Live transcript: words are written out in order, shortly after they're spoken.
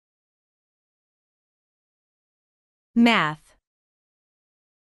Math.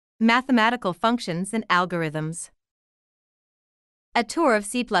 Mathematical functions and algorithms. A tour of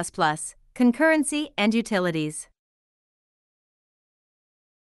C++, concurrency and utilities.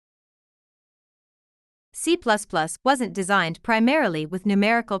 C++ wasn't designed primarily with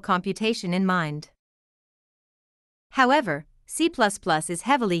numerical computation in mind. However, C++ is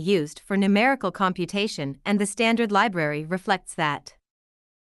heavily used for numerical computation, and the standard library reflects that.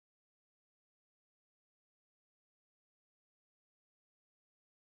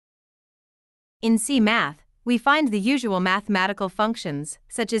 In C math, we find the usual mathematical functions,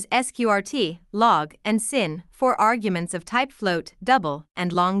 such as sqrt, log, and sin, for arguments of type float, double,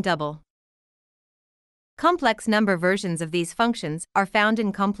 and long double. Complex number versions of these functions are found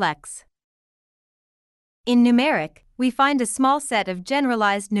in complex. In numeric, we find a small set of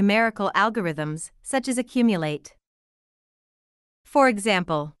generalized numerical algorithms, such as accumulate. For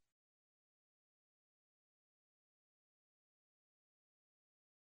example,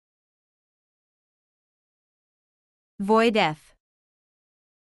 void f.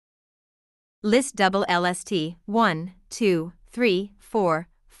 List double LST 1, 2, 3, 4,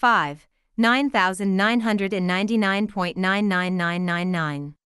 5,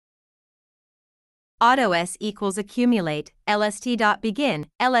 9,999.99999. Auto s equals accumulate, lst.begin,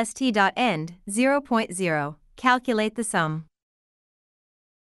 lst.end, 0.0, calculate the sum.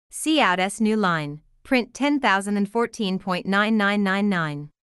 Cout s new line, print 10,014.9999.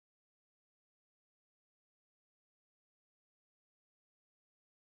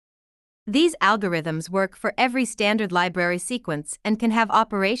 These algorithms work for every standard library sequence and can have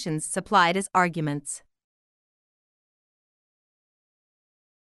operations supplied as arguments.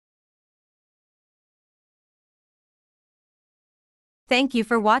 Thank you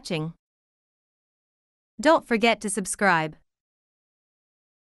for watching. Don't forget to subscribe.